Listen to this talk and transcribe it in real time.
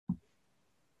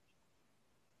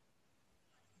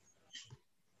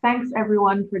Thanks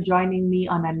everyone for joining me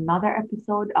on another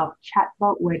episode of Chat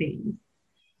About Weddings.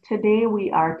 Today we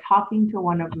are talking to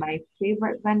one of my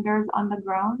favorite vendors on the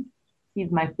ground.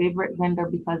 He's my favorite vendor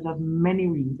because of many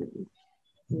reasons.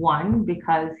 One,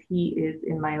 because he is,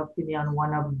 in my opinion,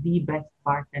 one of the best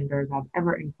bartenders I've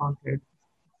ever encountered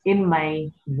in my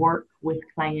work with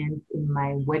clients, in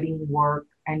my wedding work,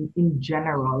 and in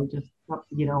general, just,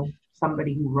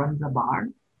 somebody who runs a bar.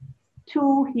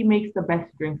 Two, he makes the best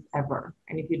drinks ever.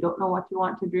 And if you don't know what you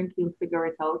want to drink, he'll figure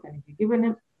it out. And if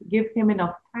you give him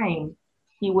enough time,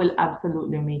 he will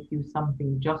absolutely make you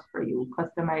something just for you.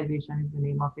 Customization is the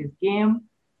name of his game.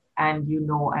 And you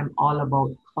know I'm all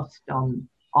about custom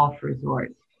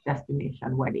off-resort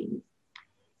destination weddings.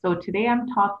 So today I'm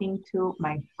talking to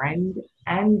my friend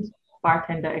and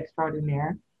bartender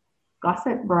extraordinaire,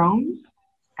 Gossett Brown,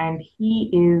 and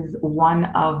he is one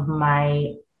of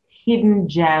my hidden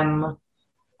gem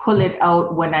pull it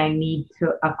out when I need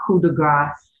to a coup de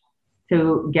grace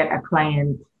to get a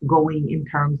client going in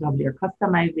terms of their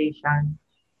customization.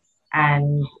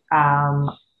 And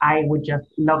I would just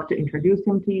love to introduce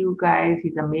him to you guys.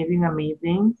 He's amazing,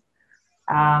 amazing.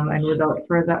 And without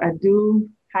further ado,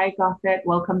 hi Gossett,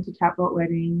 welcome to Chat About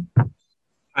Wedding.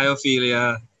 Hi,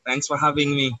 Ophelia. Thanks for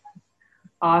having me.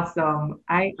 Awesome.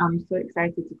 I am so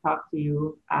excited to talk to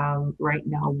you right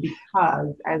now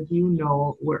because, as you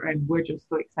know, we're just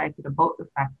so excited about the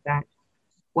fact that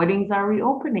weddings are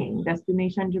reopening.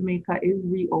 Destination Jamaica is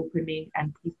reopening,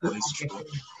 and people That is are true.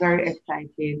 getting very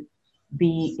excited.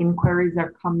 The inquiries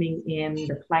are coming in.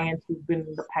 The clients who've been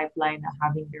in the pipeline are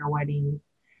having their weddings,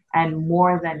 and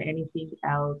more than anything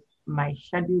else, my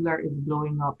scheduler is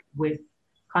blowing up with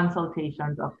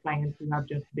consultations of clients who have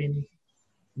just been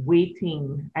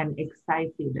waiting and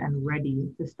excited and ready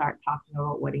to start talking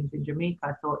about weddings in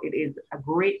Jamaica. So it is a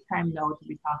great time now to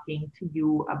be talking to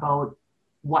you about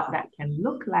what that can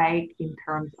look like in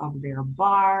terms of their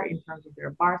bar, in terms of their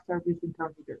bar service, in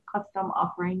terms of their custom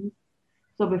offerings.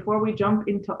 So before we jump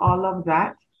into all of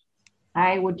that,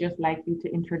 I would just like you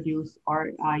to introduce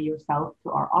yourself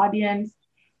to our audience.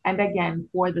 And again,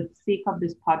 for the sake of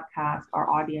this podcast, our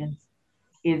audience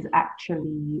is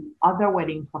actually other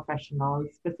wedding professionals,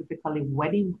 specifically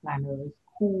wedding planners,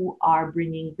 who are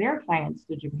bringing their clients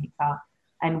to Jamaica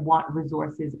and want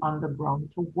resources on the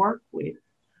ground to work with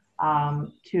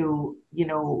to,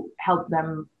 help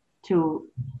them to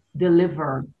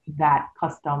deliver that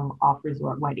custom off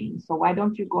resort wedding. So why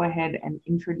don't you go ahead and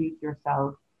introduce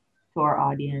yourself to our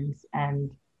audience and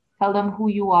tell them who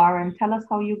you are and tell us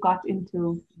how you got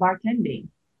into bartending.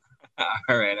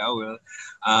 All right, I will.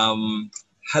 Um,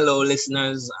 Hello,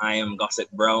 listeners. I am Gossett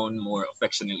Brown, more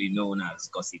affectionately known as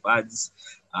Gossy Bads.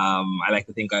 I like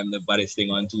to think I'm the baddest thing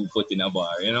on 2 foot in a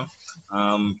bar.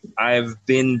 I've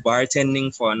been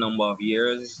bartending for a number of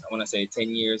years. I want to say 10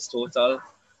 years total.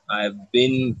 I've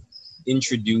been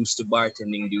introduced to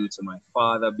bartending due to my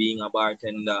father being a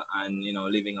bartender and,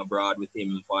 living abroad with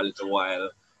him for a little while,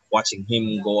 watching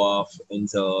him go off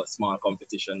into small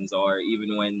competitions or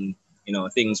even when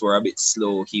things were a bit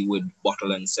slow, he would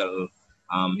bottle and sell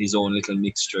his own little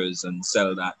mixtures and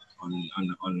sell that on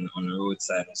the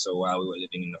roadside. So while we were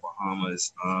living in the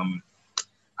Bahamas,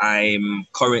 I'm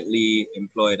currently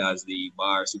employed as the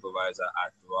bar supervisor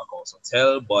at the Rock House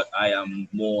Hotel, but I am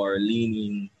more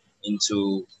leaning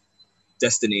into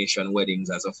destination weddings,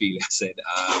 as Ophelia said.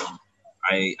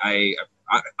 I, I,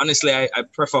 I honestly I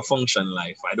prefer function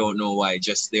life. I don't know why.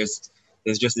 Just there's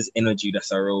just this energy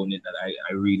that's around it that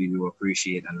I really do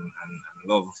appreciate and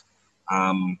love.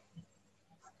 Um,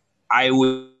 I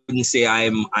wouldn't say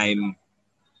I'm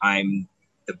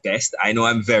the best. I know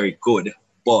I'm very good,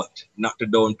 but not to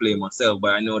downplay myself.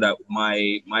 But I know that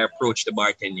my approach to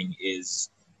bartending is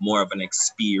more of an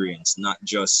experience, not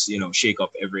just shake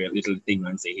up every little thing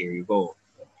and say here you go.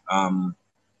 Um,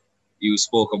 you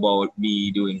spoke about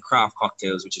me doing craft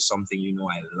cocktails, which is something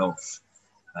I love.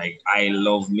 Like I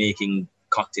love making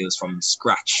cocktails from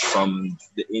scratch, from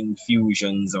the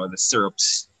infusions or the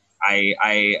syrups.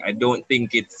 I don't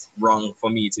think it's wrong for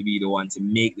me to be the one to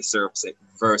make the syrups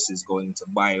versus going to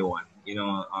buy one.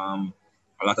 A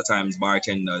lot of times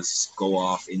bartenders go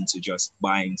off into just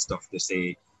buying stuff to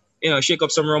say, shake up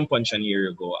some rum punch and here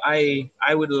you go. I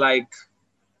would like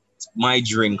my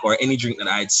drink or any drink that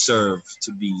I'd serve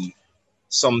to be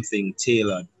something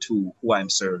tailored to who I'm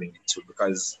serving it to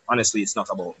because honestly it's not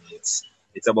about me.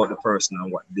 It's about the person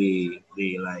and what they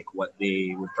like, what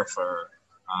they would prefer.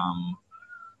 Um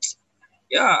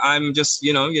yeah, I'm just,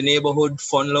 your neighborhood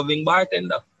fun loving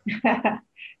bartender.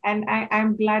 And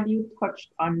I'm glad you touched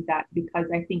on that because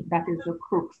I think that is the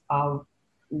crux of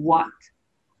what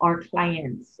our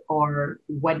clients or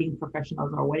wedding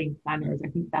professionals or wedding planners, I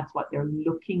think that's what they're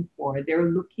looking for. They're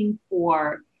looking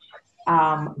for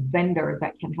vendors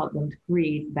that can help them to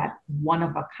create that one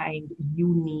of a kind,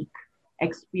 unique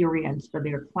experience for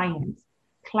their clients.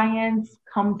 Clients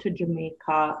come to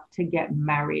Jamaica to get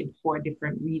married for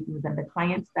different reasons, and the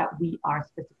clients that we are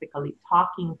specifically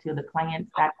talking to, the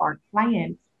clients that are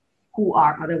clients who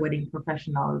are other wedding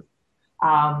professionals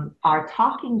are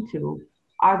talking to,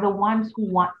 are the ones who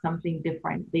want something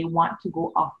different. They want to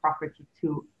go off property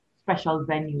to special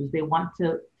venues. They want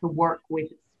to work with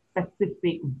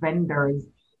specific vendors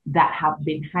that have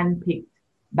been handpicked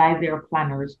by their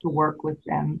planners to work with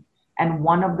them. And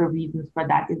one of the reasons for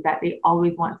that is that they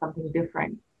always want something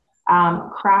different.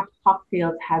 Craft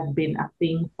cocktails has been a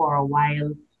thing for a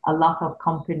while. A lot of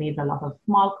companies, a lot of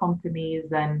small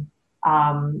companies, and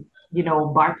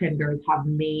bartenders have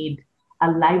made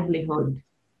a livelihood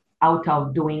out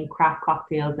of doing craft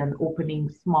cocktails and opening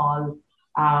small,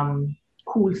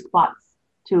 cool spots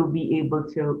to be able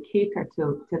to cater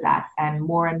to that. And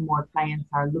more clients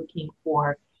are looking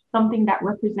for something that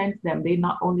represents them. They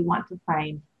not only want to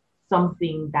find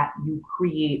something that you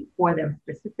create for them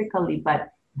specifically,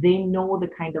 but they know the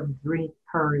kind of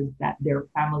drinkers that their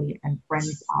family and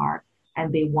friends are,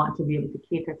 and they want to be able to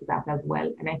cater to that as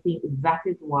well. And I think that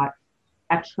is what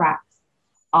attracts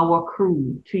our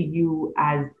crew to you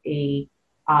as a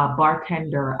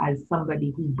bartender, as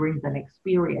somebody who brings an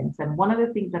experience. And one of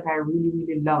the things that I really,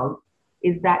 really love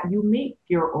is that you make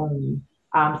your own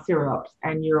syrups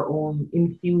and your own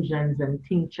infusions and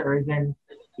tinctures. And,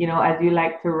 as you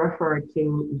like to refer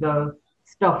to the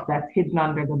stuff that's hidden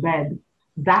under the bed,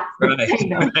 that's the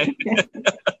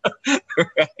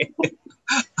Right.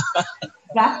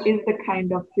 that is the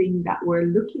kind of thing that we're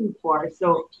looking for.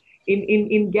 So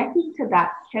in getting to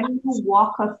that, can you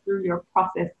walk us through your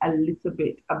process a little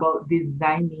bit about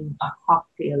designing a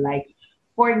cocktail? Like,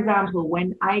 for example,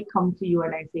 when I come to you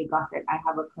and I say, Gossett, I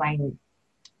have a client,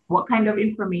 what kind of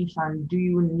information do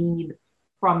you need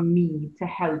from me to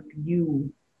help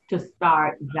you to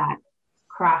start that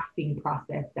crafting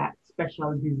process, that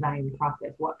special design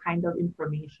process? What kind of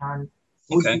information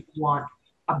would you want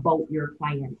about your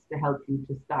clients to help you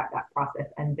to start that process?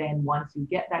 And then once you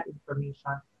get that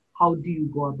information, how do you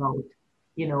go about,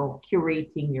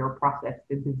 curating your process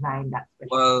to design that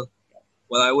special?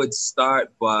 Well, I would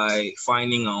start by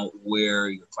finding out where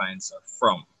your clients are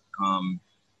from.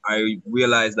 I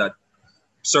realize that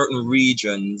certain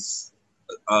regions,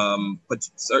 but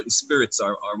certain spirits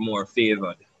are more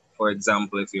favored. For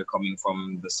example, if you're coming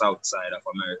from the south side of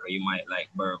America, you might like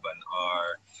bourbon,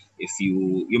 or if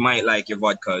you might like your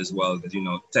vodka as well, because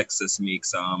Texas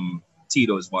makes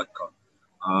Tito's vodka.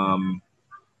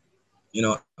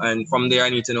 And from there I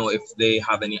need to know if they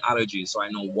have any allergies, so I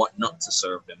know what not to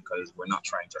serve them, because we're not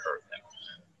trying to hurt them.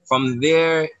 From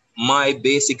there, my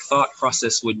basic thought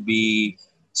process would be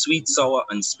sweet, sour,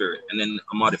 and spirit, and then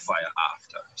a modifier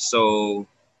after. So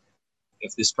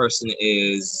if this person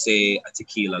is, say, a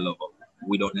tequila lover,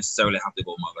 we don't necessarily have to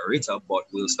go margarita, but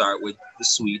we'll start with the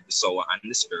sweet, the sour, and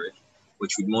the spirit,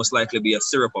 which would most likely be a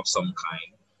syrup of some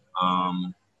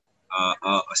kind,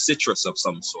 a citrus of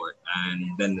some sort,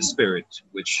 and then the spirit,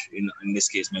 which in this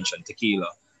case mentioned tequila.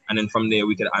 And then from there,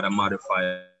 we could add a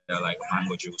modifier like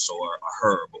mango juice or a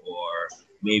herb, or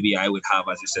maybe I would have,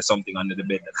 as you said, something under the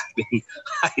bed that I've been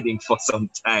hiding for some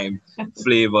time,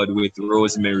 flavored with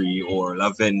rosemary or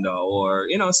lavender, or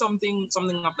something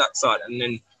of that sort. And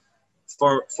then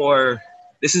for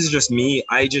this is just me.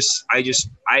 I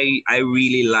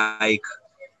really like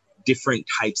different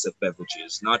types of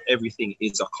beverages. Not everything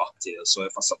is a cocktail. So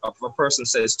if a person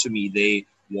says to me they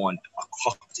want a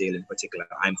cocktail in particular,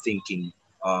 I'm thinking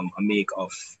a make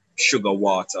of sugar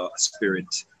water, a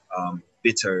spirit,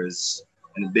 bitters.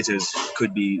 And bitters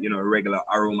could be, regular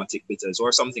aromatic bitters,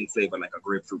 or something flavored like a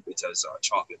grapefruit bitters or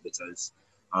chocolate bitters.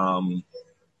 And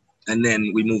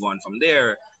then we move on from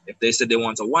there. If they said they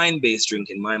want a wine-based drink,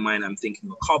 in my mind, I'm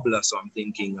thinking a cobbler. So I'm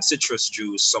thinking a citrus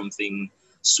juice, something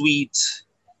sweet,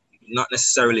 not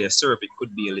necessarily a syrup. It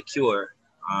could be a liqueur,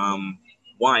 a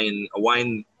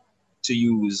wine to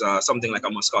use, something like a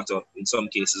Moscato in some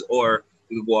cases, or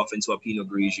we could go off into a Pinot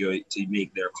Grigio to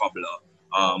make their cobbler.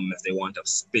 If they want a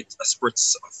spritz,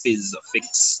 a fizz, a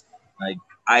fix. Like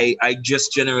I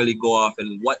just generally go off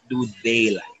and what do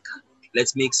they like?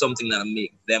 Let's make something that'll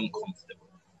make them comfortable.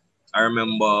 I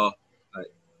remember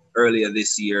earlier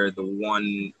this year,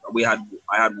 I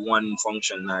had one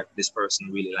function that this person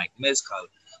really liked mezcal,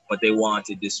 but they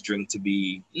wanted this drink to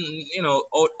be,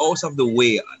 out of the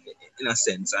way in a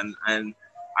sense. And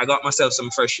I got myself some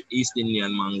fresh East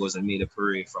Indian mangoes and made a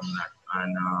puree from that,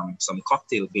 and some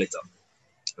cocktail glitter.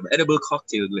 edible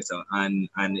cocktail glitter, and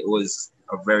it was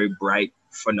a very bright,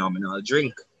 phenomenal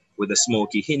drink with a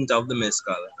smoky hint of the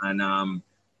mezcal. And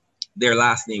their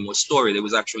last name was Story. It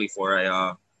was actually for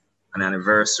an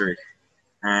anniversary,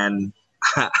 and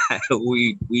I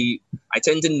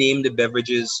tend to name the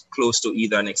beverages close to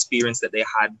either an experience that they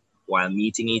had while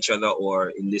meeting each other, or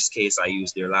in this case, I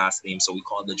used their last name, so we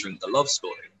called the drink the Love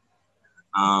Story.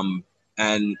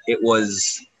 And it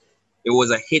was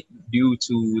a hit due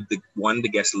to the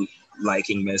guest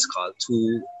liking mezcal,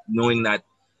 two, knowing that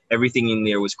everything in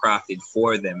there was crafted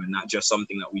for them and not just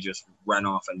something that we just ran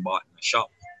off and bought in a shop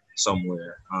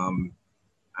somewhere.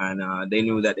 And they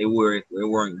knew that they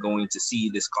weren't going to see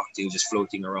this cocktail just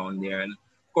floating around there. And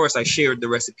of course, I shared the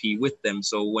recipe with them,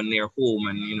 so when they're home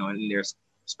and in their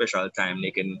special time,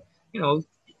 they can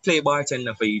play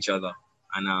bartender for each other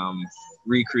and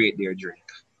recreate their drink.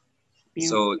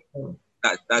 So Beautiful.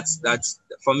 that's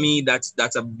for me,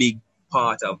 that's a big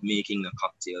part of making a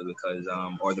cocktail, because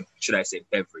or the should I say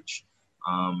beverage.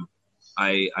 Um,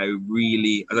 I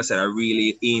really, as I said, I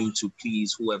really aim to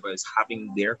please whoever is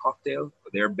having their cocktail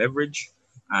or their beverage,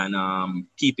 and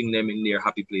keeping them in their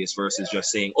happy place versus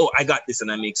just saying, "Oh, I got this,"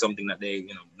 and I make something that they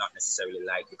not necessarily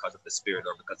like because of the spirit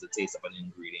or because of the taste of an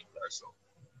ingredient or so.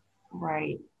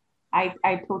 Right.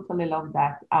 I totally love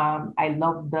that. I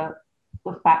love the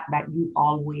fact that you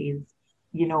always,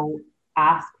 you know,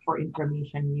 ask for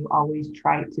information. You always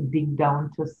try to dig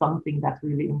down to something that's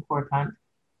really important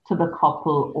to the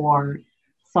couple or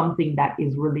something that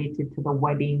is related to the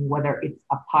wedding, whether it's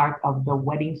a part of the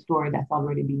wedding story that's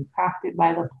already been crafted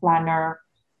by the planner,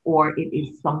 or it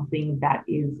is something that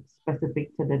is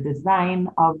specific to the design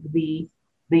of the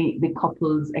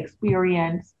couple's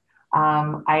experience.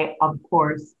 I, of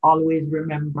course, always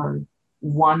remember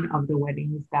one of the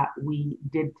weddings that we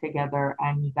did together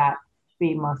and that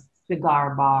famous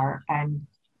cigar bar. And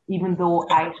even though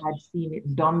I had seen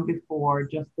it done before,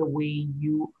 just the way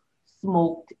you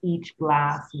smoked each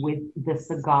glass with the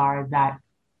cigar that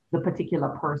the particular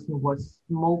person was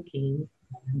smoking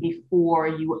before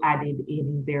you added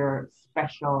in their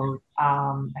special,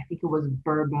 I think it was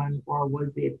bourbon or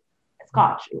was it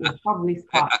scotch? It was probably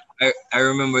scotch. I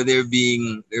remember there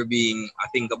being I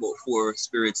think about four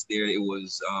spirits there. It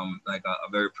was like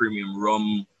a very premium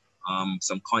rum,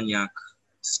 some cognac,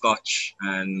 scotch,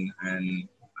 and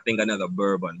I think another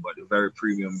bourbon, but a very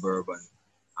premium bourbon.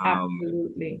 Um,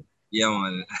 Absolutely. yeah,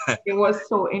 man. It was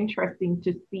so interesting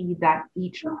to see that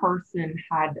each person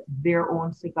had their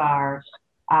own cigar,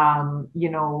 you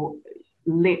know,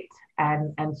 lit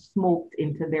and smoked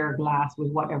into their glass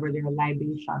with whatever their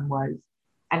libation was.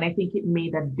 And I think it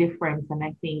made a difference. And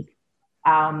I think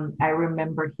I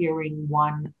remember hearing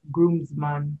one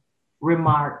groomsman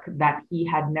remark that he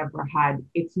had never had,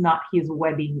 it's not his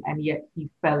wedding, and yet he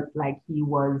felt like he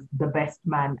was the best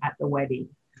man at the wedding,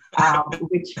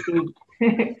 which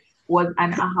is was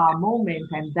an aha moment.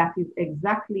 And that is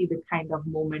exactly the kind of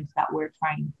moments that we're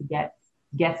trying to get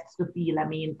guests to feel. I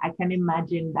mean, I can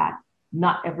imagine that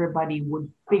not everybody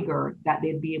would figure that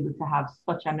they'd be able to have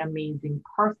such an amazing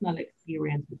personal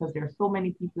experience because there's so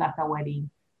many people at a wedding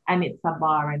and it's a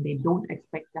bar and they don't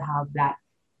expect to have that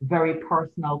very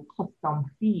personal custom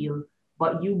feel,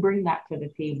 but you bring that to the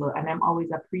table and I'm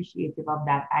always appreciative of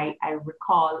that. I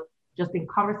recall just in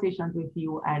conversations with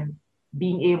you and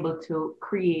being able to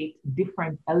create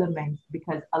different elements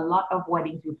because a lot of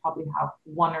weddings you probably have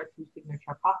one or two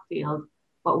signature cocktails,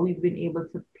 but we've been able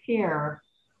to pair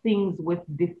things with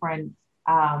different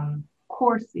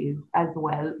courses as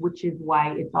well, which is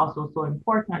why it's also so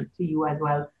important to you as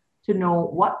well to know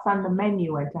what's on the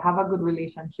menu and to have a good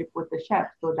relationship with the chef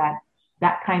so that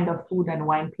that kind of food and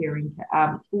wine pairing,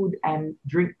 food and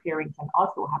drink pairing can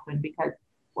also happen. Because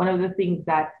one of the things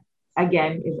that,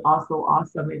 again, is also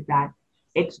awesome is that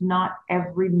it's not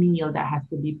every meal that has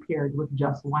to be paired with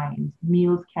just wines.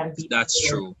 Meals can be That's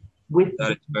paired true. with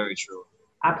That is very true.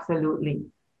 absolutely.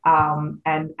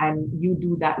 And you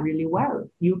do that really well.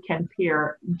 You can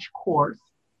pair each course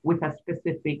with a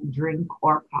specific drink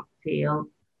or cocktail,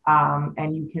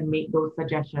 and you can make those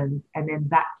suggestions, and then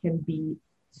that can be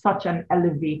such an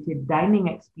elevated dining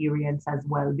experience as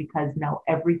well because now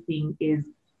everything is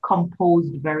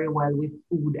composed very well with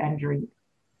food and drink.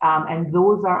 And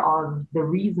those are all the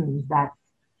reasons that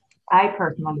I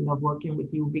personally love working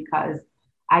with you because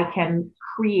I can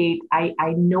create,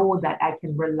 I know that I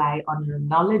can rely on your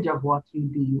knowledge of what you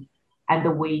do and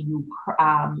the way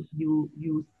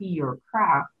you see your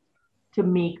craft to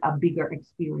make a bigger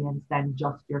experience than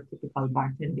just your typical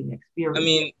bartending I experience.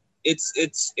 mean,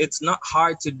 it's not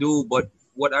hard to do, but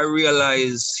what I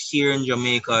realize here in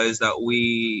Jamaica is that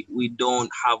we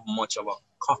don't have much of a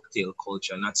cocktail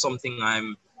culture, and that's something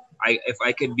if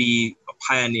I could be a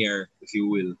pioneer, if you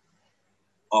will,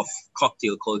 of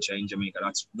cocktail culture in Jamaica,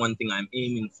 that's one thing I'm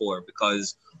aiming for,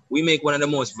 because we make one of the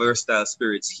most versatile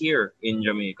spirits here in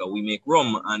Jamaica. We make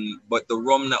rum, but the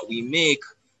rum that we make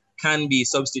can be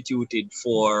substituted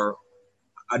for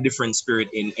a different spirit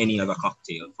in any other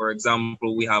cocktail. For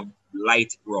example, we have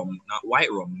light rum, not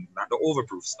white rum, not the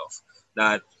overproof stuff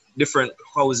that different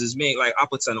houses make, like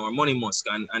Appleton or Money Musk,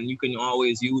 and you can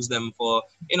always use them for,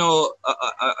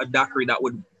 a daiquiri that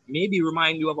would maybe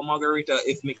remind you of a margarita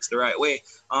if mixed the right way.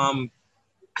 And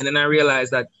then I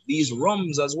realized that these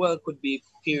rums as well could be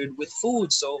paired with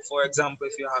food. So, for example,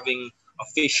 if you're having a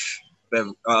fish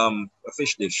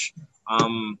dish,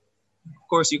 of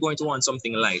course, you're going to want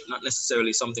something light, not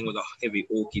necessarily something with a heavy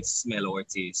oaky smell or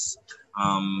taste.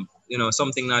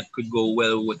 Something that could go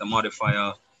well with a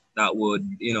modifier that would,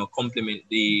 complement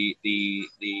the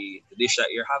dish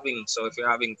that you're having. So if you're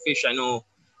having fish, I know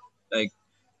like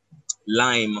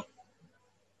lime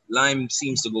lime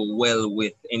seems to go well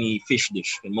with any fish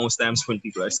dish. And most times when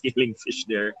people are scaling fish,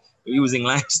 they're using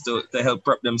limes to help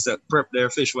prep their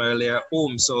fish while they're at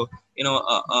home. So,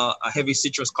 a heavy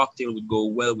citrus cocktail would go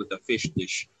well with a fish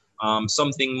dish.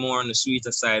 Something more on the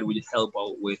sweeter side would help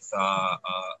out with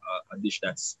a dish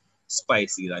that's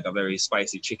spicy, like a very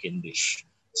spicy chicken dish.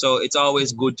 So it's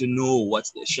always good to know what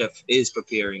the chef is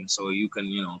preparing, so you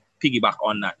can, piggyback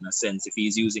on that in a sense. If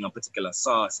he's using a particular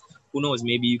sauce, who knows,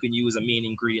 maybe you can use a main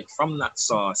ingredient from that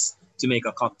sauce to make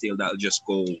a cocktail that'll just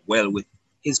go well with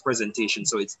his presentation.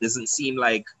 So it doesn't seem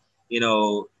like,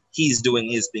 he's doing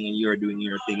his thing and you're doing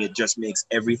your thing. It just makes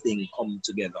everything come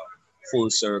together full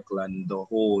circle, and the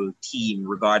whole team,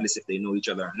 regardless if they know each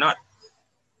other or not,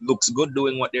 looks good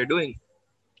doing what they're doing.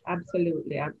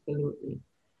 Absolutely, absolutely.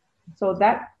 So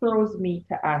that throws me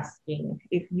to asking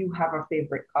if you have a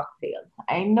favorite cocktail.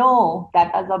 I know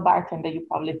that as a bartender, you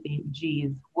probably think,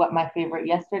 geez, what my favorite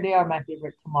yesterday or my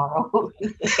favorite tomorrow?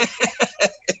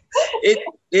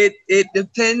 it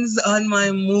depends on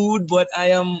my mood, but I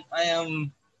am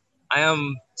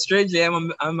strangely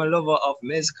I'm a lover of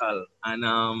mezcal, and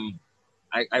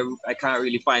I can't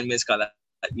really find mezcal that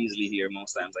easily here.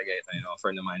 Most times I get a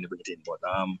friend of mine to bring it in, but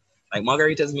like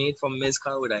margaritas made from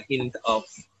mezcal with a hint of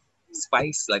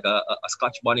spice, like a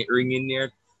Scotch bonnet ring in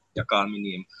there. You call me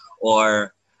name,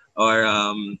 or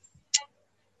I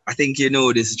think you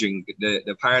know this drink,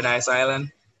 the Paradise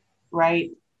Island.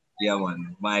 Right. Yeah,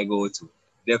 man, my go-to.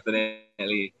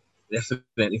 Definitely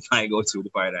my go-to, the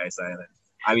Paradise Island.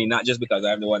 I mean, not just because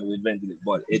I'm the one who invented it,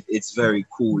 but it's very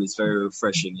cool. It's very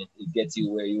refreshing. It gets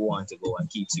you where you want to go and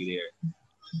keeps you there.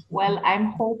 Well, I'm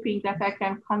hoping that I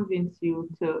can convince you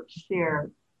to share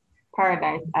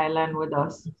Paradise Island with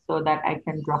us so that I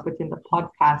can drop it in the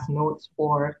podcast notes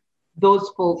for those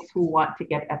folks who want to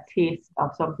get a taste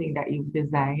of something that you've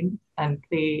designed and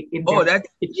play in Oh, their that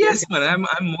yes, man.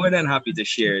 I'm more than happy to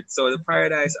share it. So the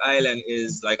Paradise Island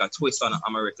is like a twist on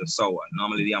amaretto sour.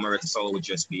 Normally, the amaretto sour would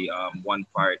just be one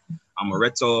part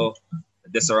amaretto,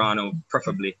 Deserrano,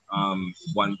 preferably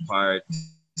one part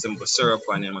simple syrup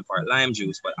and then one part lime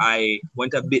juice. But I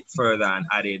went a bit further and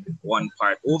added one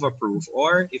part overproof.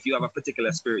 Or if you have a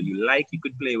particular spirit you like, you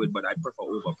could play with, but I prefer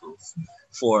overproof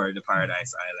for the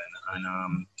Paradise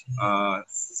Island. And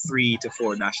 3 to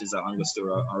 4 dashes of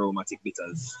Angostura aromatic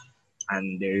bitters.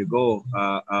 And there you go.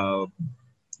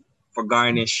 For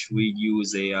garnish, we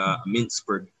use a mint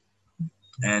sprig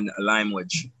and a lime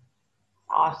wedge.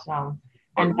 Awesome.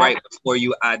 But and right before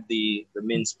you add the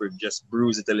mint sprig, just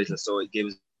bruise it a little so it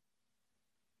gives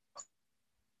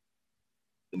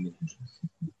the mint.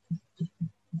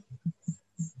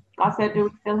 Gossett, do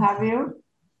we still have you?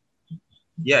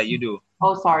 Yeah, you do.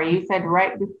 Oh, sorry. You said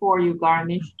right before you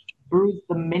garnish, bruise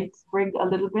the mint sprig a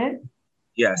little bit?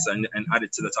 Yes, and add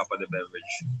it to the top of the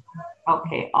beverage.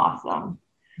 Okay, awesome.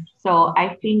 So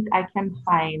I think I can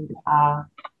find a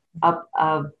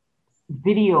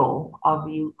video of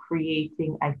you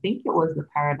creating, I think it was the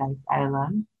Paradise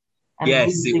Island. And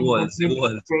yes, it was.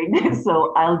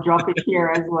 So I'll drop it here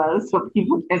as well so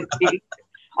people can take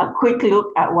a quick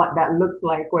look at what that looks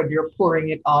like when you're pouring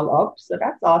it all up. So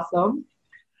that's awesome.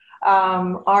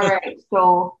 All right.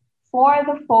 So for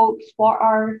the folks, for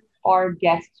our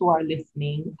guests who are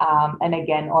listening, and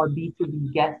again, our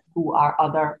B2B guests who are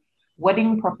other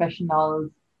wedding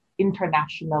professionals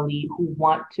internationally who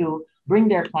want to bring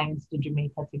their clients to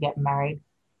Jamaica to get married,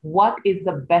 what is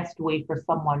the best way for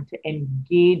someone to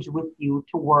engage with you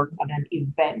to work on an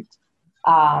event?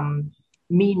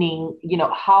 Meaning,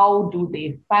 how do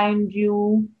they find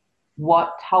you?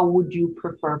 How would you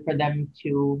prefer for them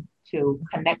to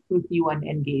connect with you and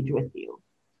engage with you?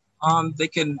 They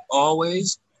can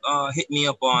always hit me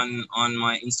up on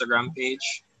my Instagram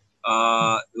page,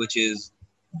 which is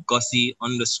Gussie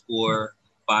underscore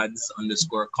Bads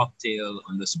underscore cocktail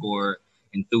underscore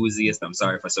enthusiast. I'm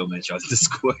sorry for so many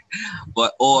underscore,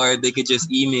 but or they could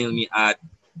just email me at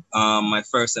my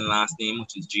first and last name,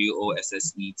 which is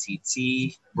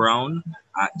GOSSETT Brown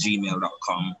at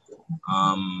gmail.com.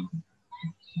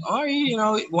 Or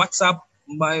WhatsApp.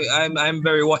 I'm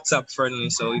very WhatsApp friendly,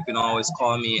 so you can always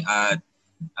call me at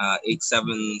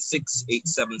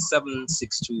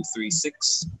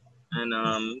 876-877-6236. And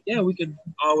yeah, we could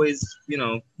always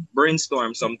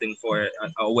brainstorm something for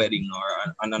a wedding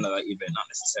or another event, not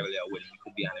necessarily a wedding. It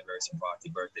could be anniversary party,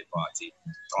 birthday party,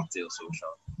 cocktail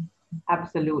social.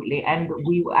 Absolutely. And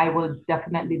I will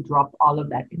definitely drop all of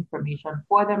that information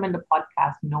for them in the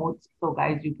podcast notes. So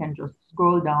guys, you can just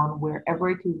scroll down wherever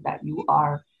it is that you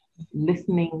are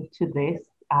listening to this,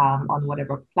 on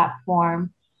whatever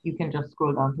platform. You can just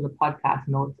scroll down to the podcast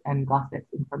notes and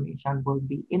Gosset's information will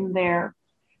be in there.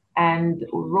 And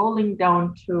rolling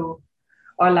down to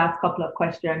our last couple of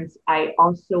questions, I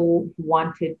also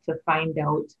wanted to find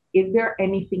out, is there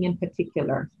anything in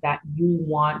particular that you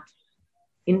want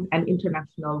in an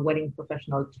international wedding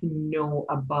professional to know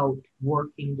about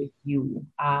working with you?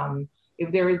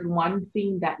 If there is one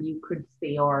thing that you could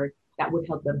say or that would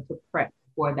help them to prep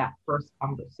for that first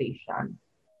conversation,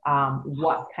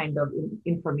 what kind of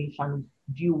information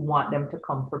do you want them to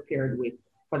come prepared with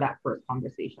for that first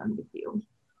conversation with you?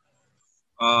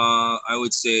 I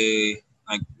would say,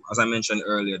 like as I mentioned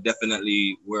earlier,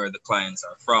 definitely where the clients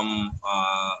are from.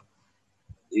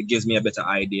 It gives me a better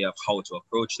idea of how to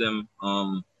approach them.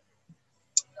 I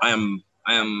am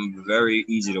very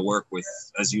easy to work with,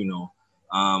 as you know.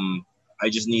 I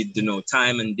just need to know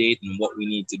time and date and what we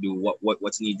need to do,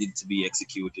 what's needed to be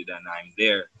executed, and I'm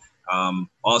there.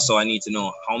 Also, I need to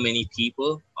know how many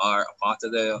people are a part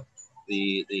of the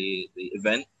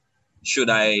event.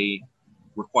 Should I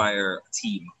require a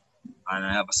team? And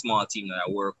I have a small team that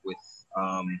I work with.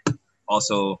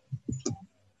 Also,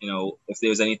 if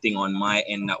there's anything on my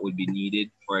end that would be needed,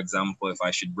 for example, if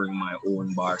I should bring my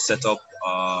own bar setup,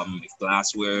 if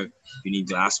glassware, you need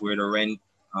glassware to rent,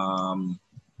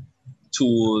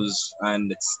 tools,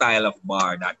 and the style of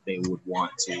bar that they would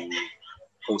want to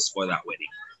host for that wedding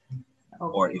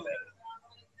or event.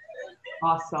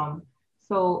 Awesome.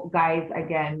 So, guys,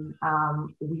 again,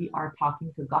 we are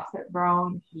talking to Gosset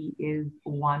Brown. He is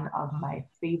one of my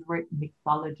favorite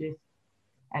mixologists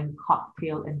and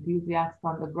cocktail enthusiasts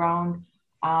on the ground.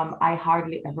 I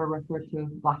hardly ever refer to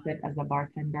Gosset as a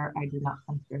bartender. I do not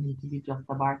consider him to be just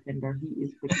a bartender. He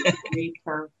is the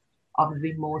creator of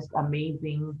the most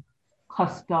amazing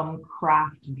custom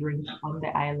craft drinks on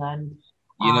the island.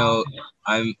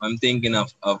 I'm thinking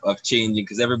of changing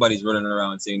because everybody's running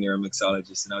around saying they're a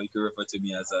mixologist. Now you can refer to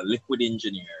me as a liquid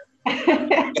engineer.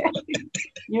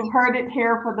 You've heard it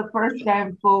here for the first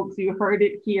time, folks. You heard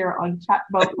it here on Chat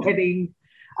About Weddings.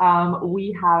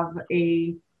 We have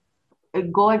a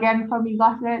go again for me,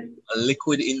 Gosset. A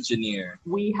liquid engineer.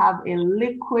 We have a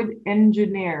liquid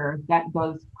engineer that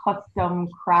does custom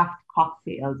craft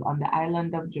cocktails on the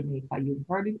island of Jamaica. You've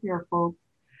heard it here, folks.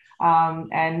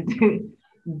 And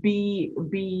be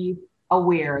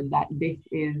aware that this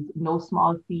is no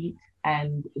small feat,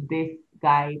 and this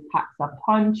guy packs a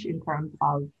punch in terms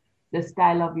of the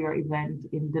style of your event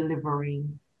in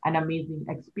delivering an amazing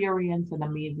experience, an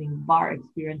amazing bar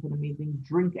experience, an amazing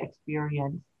drink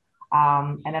experience,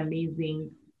 an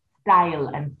amazing style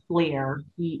and flair.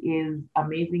 He is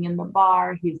amazing in the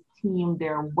bar. His team,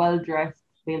 they're well dressed.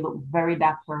 They look very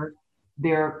dapper.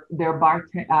 Their bar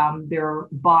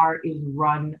is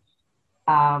run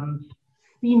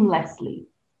seamlessly,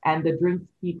 and the drinks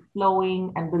keep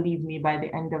flowing. And believe me, by the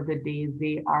end of the day,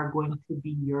 they are going to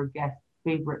be your guests'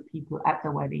 favorite people at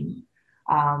the wedding.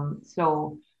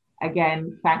 So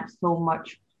again, thanks so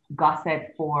much,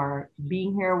 Gosset, for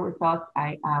being here with us.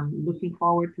 I am looking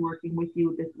forward to working with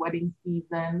you this wedding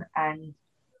season, and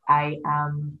I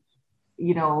am,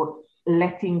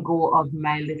 letting go of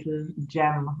my little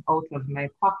gem out of my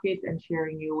pocket and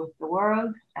sharing you with the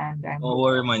world. And don't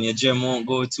worry, man, your gem won't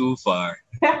go too far.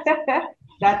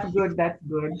 That's good. That's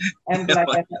good. I'm glad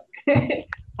that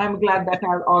I'm glad that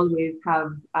I'll always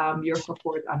have your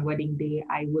support on wedding day.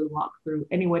 I will walk through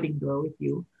any wedding door with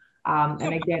you.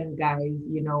 And again, guys,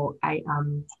 I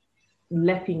am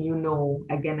letting you know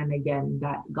again and again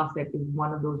that Gosset is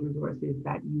one of those resources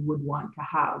that you would want to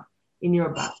have in your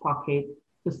back pocket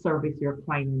to service your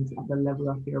clients at the level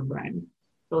of your brand.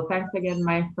 So thanks again,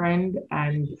 my friend,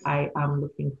 and I am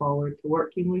looking forward to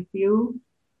working with you.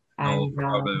 And no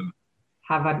problem.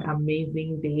 Have an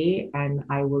amazing day, and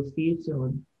I will see you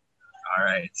soon. All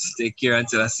right. Take care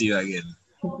until I see you again.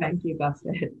 Thank you,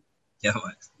 Gossip. Yeah,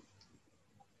 man.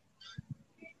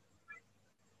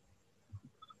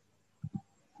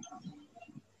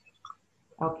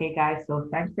 Okay, guys, so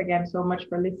thanks again so much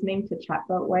for listening to Chat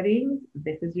About Weddings.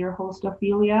 This is your host,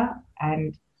 Ophelia,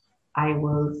 and I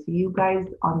will see you guys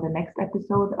on the next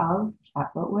episode of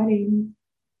Chat About Weddings.